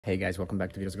Hey guys, welcome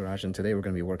back to VITO'S Garage, and today we're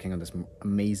going to be working on this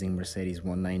amazing Mercedes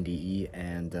 190e,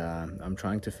 and I'm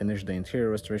trying to finish the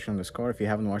interior restoration on this car. If you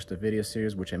haven't watched the video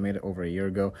series, which I made over a year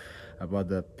ago, about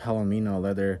the Palomino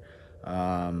leather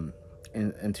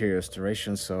interior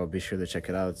restoration, so be sure to check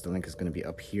it out. The link is going to be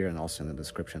up here and also in the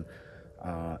description.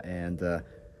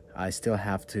 I still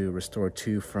have to restore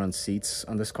two front seats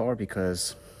on this car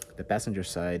because the passenger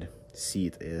side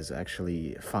seat is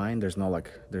actually fine. There's no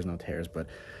tears, but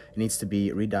it needs to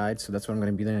be re-dyed, so that's what I'm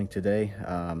going to be doing today.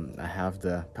 I have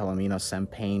the Palomino Sem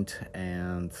paint,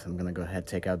 and I'm going to go ahead,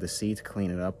 take out the seat,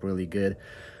 clean it up really good,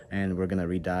 and we're going to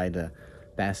re-dye the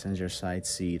passenger side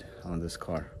seat on this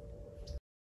car.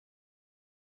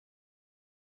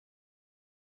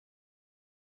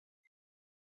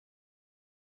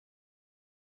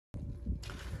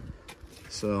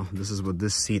 So this is what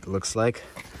this seat looks like.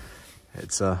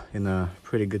 It's in a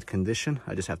pretty good condition.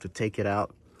 I just have to take it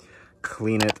out,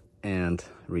 clean it, and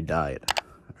re-dye it.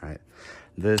 All right,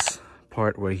 this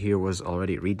part right here was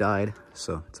already re-dyed,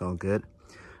 so it's all good.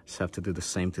 Just have to do the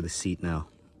same to the seat now.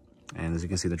 And as you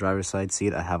can see, the driver's side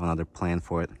seat, I have another plan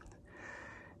for it,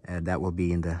 and that will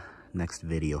be in the next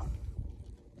video.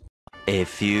 A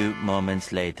few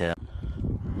moments later.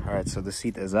 All right, so the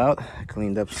seat is out. I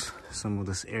cleaned up some of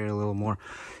this area a little more,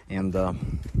 and the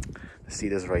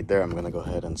seat is right there. I'm gonna go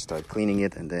ahead and start cleaning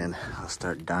it, and then I'll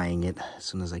start dyeing it as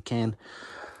soon as I can.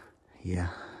 Yeah,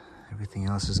 everything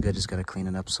else is good. Just gotta clean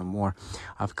it up some more.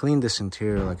 I've cleaned this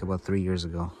interior like about 3 years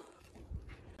ago.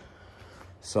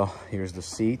 So here's the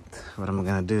seat. What I'm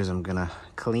gonna do is I'm gonna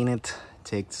clean it,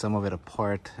 take some of it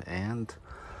apart, and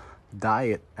dye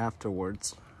it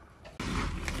afterwards.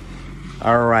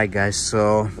 All right, guys,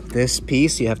 so this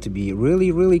piece, you have to be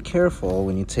really careful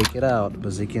when you take it out.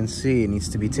 As you can see, it needs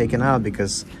to be taken out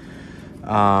because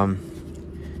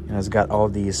it's got all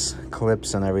these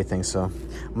clips and everything. So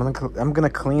I'm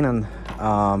gonna clean and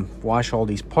wash all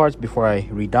these parts before I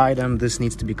re-dye them. This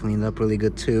needs to be cleaned up really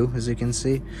good too, as you can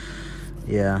see.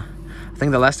 Yeah, I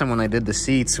think the last time when I did the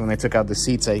seats, when I took out the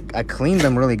seats, I cleaned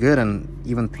them really good and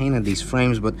even painted these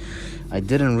frames, but I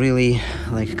didn't really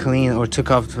like clean or I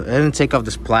didn't take off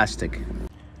this plastic.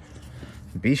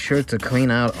 Be sure to clean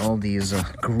out all these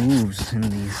grooves in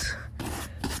these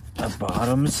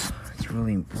bottoms. It's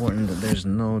really important that there's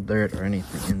no dirt or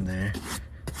anything in there.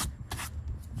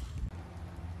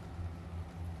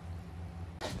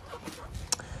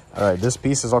 All right, this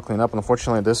piece is all cleaned up.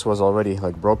 Unfortunately, this was already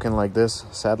like broken like this,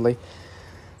 sadly.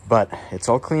 But it's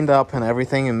all cleaned up and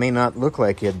everything. It may not look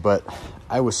like it, but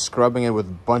I was scrubbing it with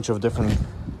a bunch of different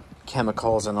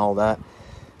chemicals and all that.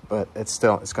 But it's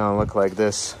gonna look like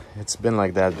this. It's been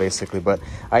like that basically. But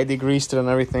I degreased it and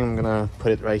everything. I'm gonna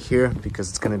put it right here because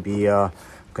it's gonna be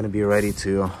ready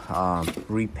to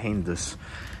repaint this.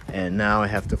 And now I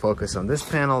have to focus on this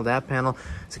panel, that panel.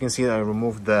 So you can see that I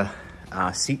removed the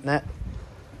seat net.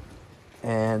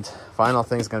 And final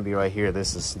thing is gonna be right here.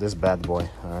 This bad boy.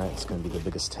 All right, it's gonna be the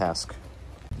biggest task.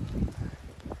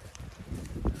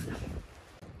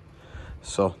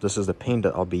 So this is the paint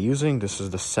that I'll be using. This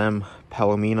is the Sem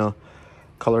Palomino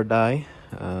color dye,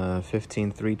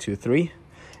 15323,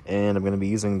 and I'm gonna be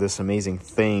using this amazing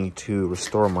thing to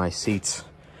restore my seats.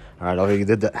 All right, I already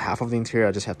did half of the interior.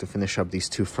 I just have to finish up these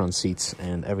two front seats,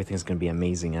 and everything's gonna be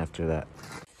amazing after that.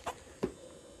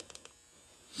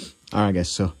 All right, guys.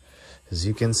 So as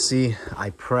you can see, I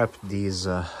prepped these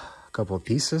couple of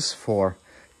pieces for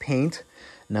paint.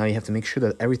 Now you have to make sure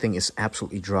that everything is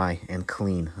absolutely dry and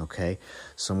clean, okay?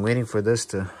 So I'm waiting for this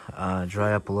to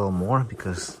dry up a little more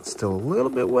because it's still a little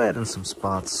bit wet in some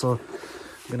spots. So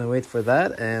I'm gonna wait for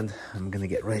that, and I'm gonna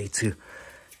get ready to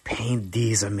paint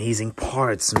these amazing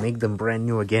parts and make them brand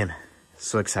new again.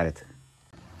 So excited.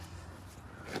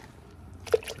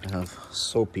 I have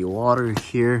soapy water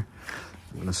here.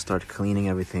 I'm gonna start cleaning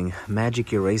everything.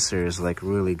 Magic eraser is like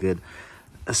really good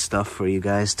stuff for you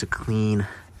guys to clean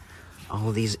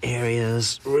all these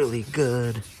areas really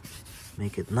good.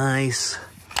 Make it nice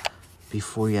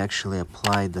before you actually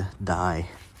apply the dye.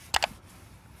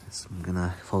 So I'm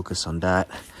gonna focus on that.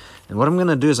 And what I'm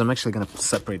gonna do is I'm actually gonna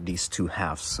separate these two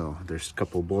halves. So there's a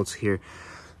couple bolts here.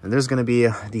 And there's gonna be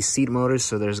these seat motors,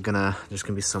 so there's gonna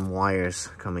be some wires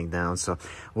coming down. So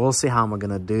we'll see how I'm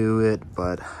gonna do it,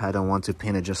 but I don't want to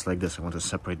paint it just like this. I want to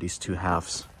separate these two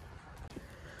halves.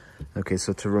 Okay,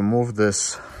 so to remove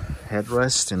this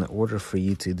headrest, in order for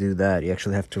you to do that, you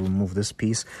actually have to remove this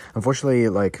piece. Unfortunately,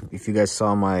 like if you guys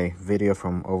saw my video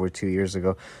from over 2 years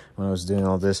ago when I was doing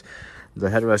all this, the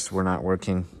headrests were not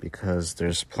working because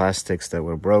there's plastics that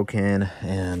were broken,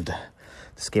 and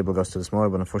this cable goes to this motor,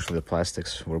 but unfortunately the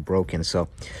plastics were broken. So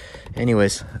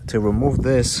anyways, to remove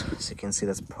this, as you can see,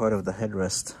 that's part of the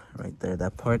headrest right there.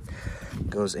 That part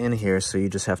goes in here, so you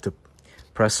just have to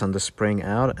press on the spring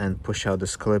out and push out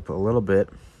this clip a little bit,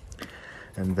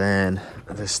 and then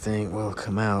this thing will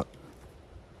come out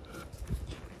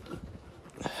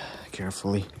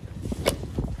carefully,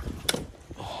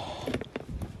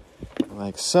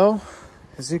 like so,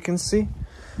 as you can see.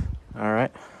 All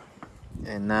right,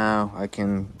 and now I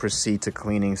can proceed to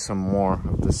cleaning some more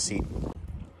of the seat.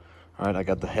 All right, I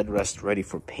got the headrest ready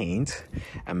for paint.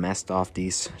 I masked off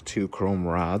these 2 chrome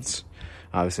rods.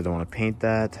 Obviously don't want to paint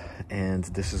that, and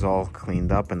this is all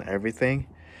cleaned up and everything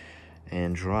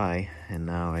and dry, and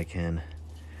now I can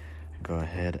go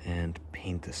ahead and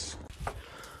paint this.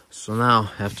 So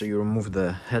now, after you remove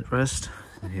the headrest,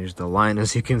 here's the line.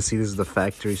 As you can see, this is the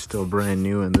factory, still brand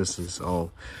new, and this is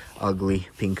all ugly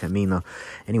Palomino.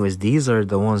 Anyways, these are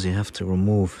the ones you have to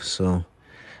remove. So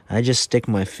I just stick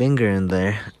my finger in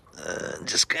there,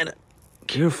 just kind of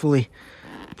carefully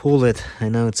pull it. I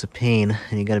know it's a pain,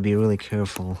 and you got to be really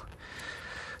careful.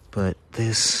 But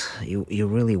this, you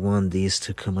really want these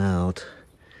to come out,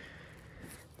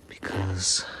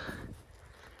 because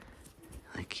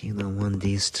like you don't want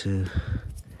these to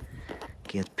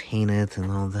get painted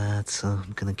and all that. So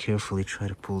I'm gonna carefully try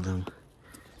to pull them.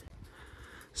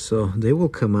 So they will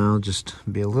come out, just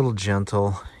be a little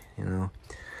gentle, you know.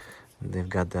 They've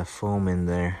got that foam in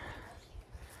there.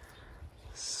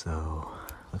 So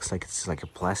looks like it's like a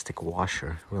plastic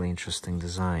washer. Really interesting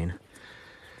design.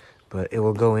 But it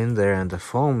will go in there, and the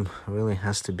foam really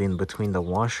has to be in between the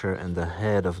washer and the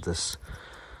head of this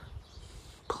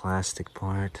plastic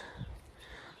part.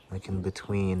 Like in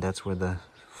between, that's where the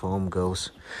foam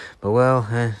goes. But well,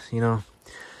 you know,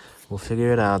 we'll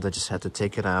figure it out. I just had to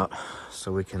take it out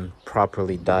so we can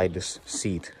properly dye this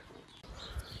seat.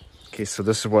 Okay, so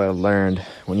this is what I learned.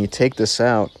 When you take this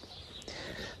out,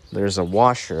 there's a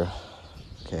washer.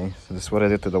 Okay, so this is what I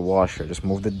did to the washer. Just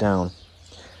moved it down.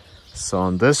 So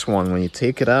on this one, when you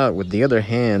take it out with the other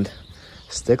hand,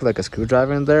 stick like a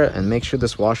screwdriver in there and make sure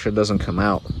this washer doesn't come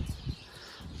out.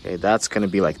 Okay, that's gonna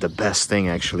be like the best thing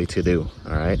actually to do.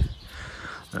 All right,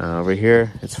 over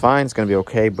here it's fine, it's gonna be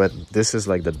okay, but this is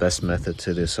like the best method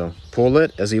to do. So pull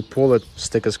it. As you pull it,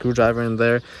 stick a screwdriver in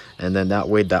there, and then that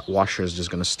way that washer is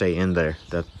just gonna stay in there,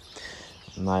 that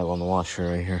nylon washer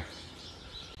right here.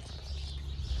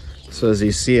 So as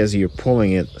you see, as you're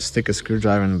pulling it, stick a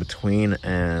screwdriver in between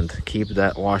and keep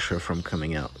that washer from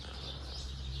coming out.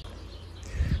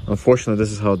 Unfortunately,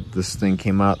 this is how this thing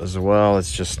came out as well.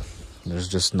 It's just, there's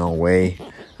just no way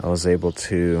I was able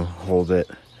to hold it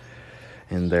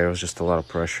in there. It was just a lot of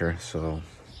pressure. So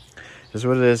this is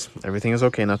what it is. Everything is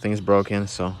okay, nothing is broken.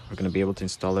 So we're gonna be able to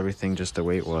install everything just the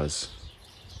way it was.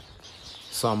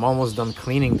 So I'm almost done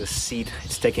cleaning the seat.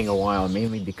 It's taking a while,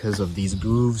 mainly because of these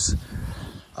grooves.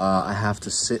 I have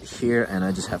to sit here and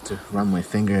I just have to run my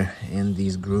finger in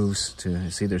these grooves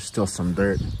to see there's still some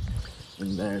dirt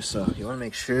in there. So you want to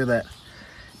make sure that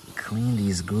you clean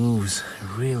these grooves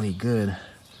really good.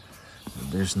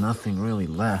 There's nothing really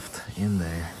left in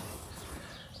there.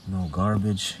 No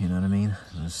garbage, you know what I mean?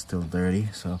 It's still dirty,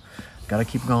 so gotta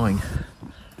keep going.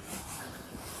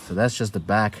 So that's just the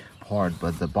back part,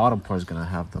 but the bottom part is gonna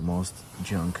have the most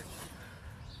junk.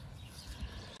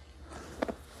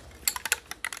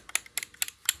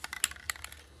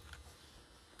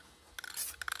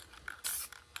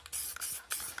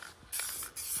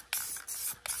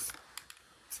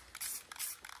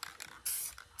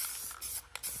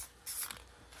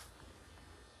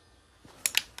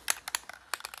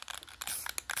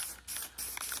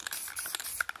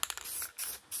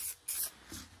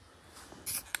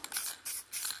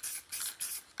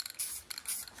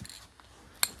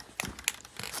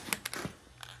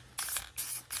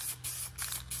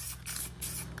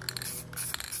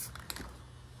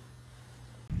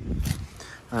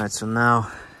 Alright, so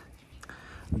now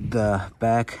the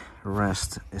back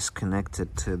rest is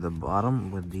connected to the bottom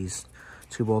with these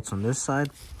 2 bolts on this side,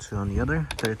 2 on the other,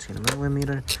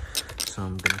 13mm. So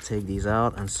I'm gonna take these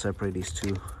out and separate these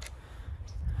 2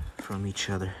 from each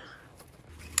other.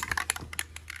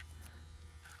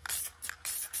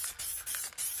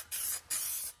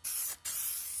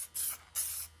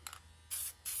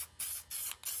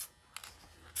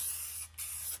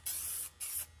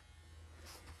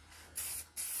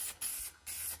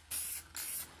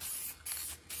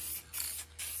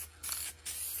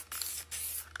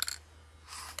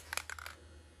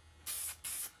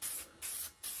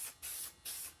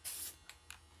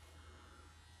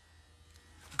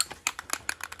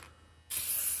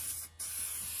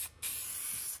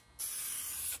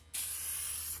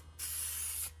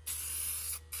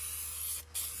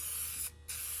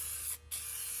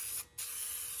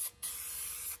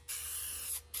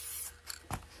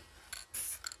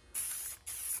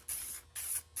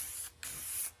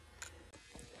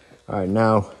 All right,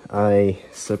 now I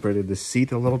separated the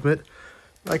seat a little bit.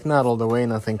 Like not all the way,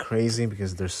 nothing crazy,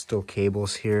 because there's still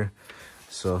cables here.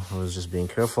 So I was just being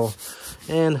careful.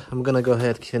 And I'm gonna go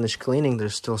ahead and finish cleaning.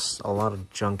 There's still a lot of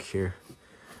junk here,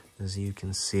 as you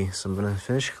can see. So I'm gonna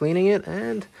finish cleaning it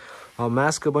and I'll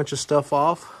mask a bunch of stuff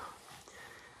off.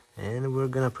 And we're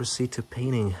gonna proceed to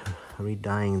painting,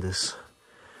 re-dyeing this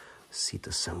seat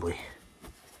assembly.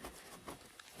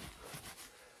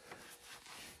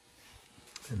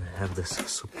 And I have this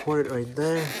support right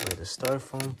there by the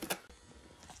styrofoam.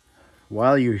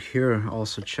 While you're here,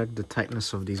 also check the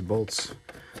tightness of these bolts.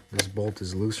 This bolt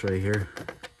is loose right here.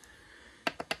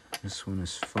 This one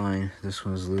is fine. This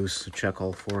one is loose, so check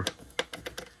all four.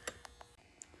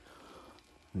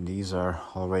 And these are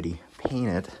already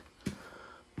painted.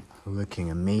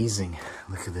 Looking amazing.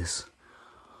 Look at this.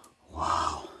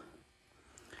 Wow.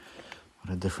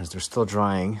 What a difference. They're still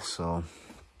drying, so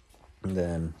and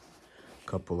then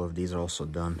a couple of these are also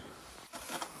done.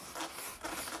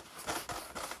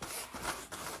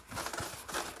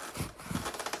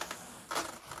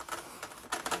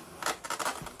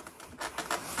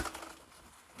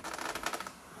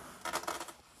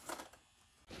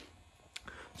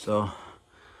 So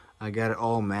I got it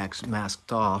all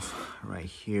masked off right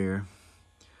here.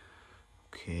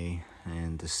 Okay,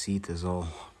 and the seat is all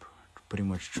pretty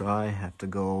much dry. I have to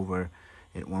go over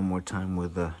it one more time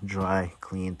with a dry,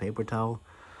 clean paper towel.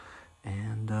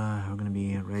 And we're gonna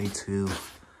be ready to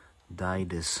dye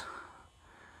this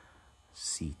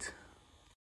seat.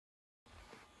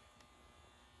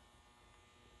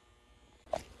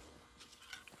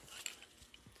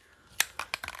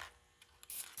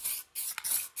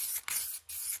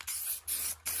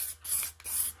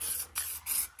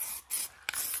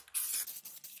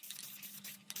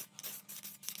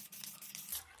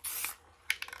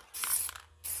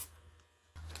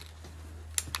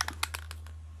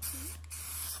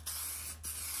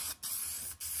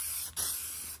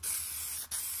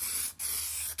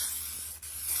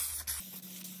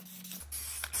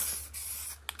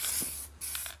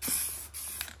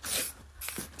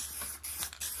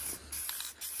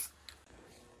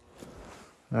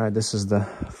 All right, this is the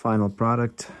final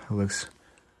product. It looks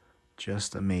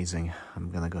just amazing.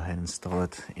 I'm gonna go ahead and install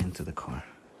it into the car.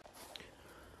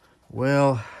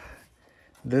 Well,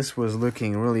 this was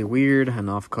looking really weird and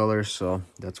off color, so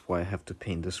that's why I have to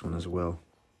paint this one as well.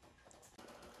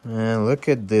 And look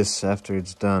at this after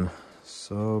it's done.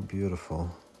 So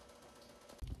beautiful.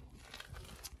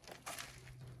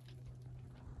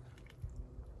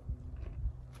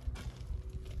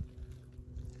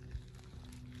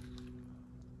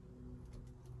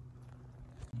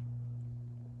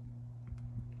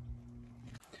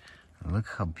 Look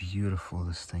how beautiful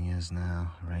this thing is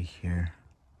now, right here.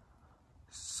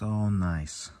 So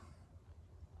nice.